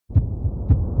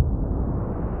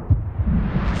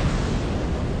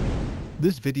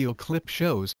This video clip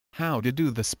shows how to do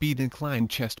the speed incline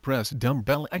chest press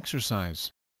dumbbell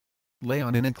exercise. Lay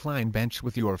on an incline bench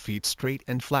with your feet straight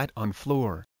and flat on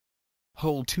floor.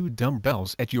 Hold 2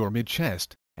 dumbbells at your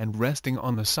mid-chest, and resting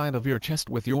on the side of your chest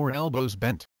with your elbows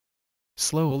bent.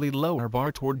 Slowly lower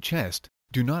bar toward chest,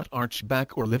 do not arch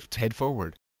back or lift head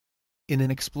forward. In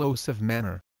an explosive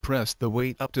manner, press the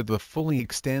weight up to the fully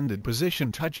extended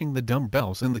position, touching the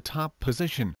dumbbells in the top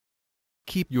position.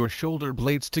 Keep your shoulder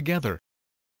blades together.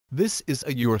 This is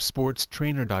a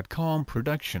yoursportstrainer.com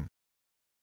production.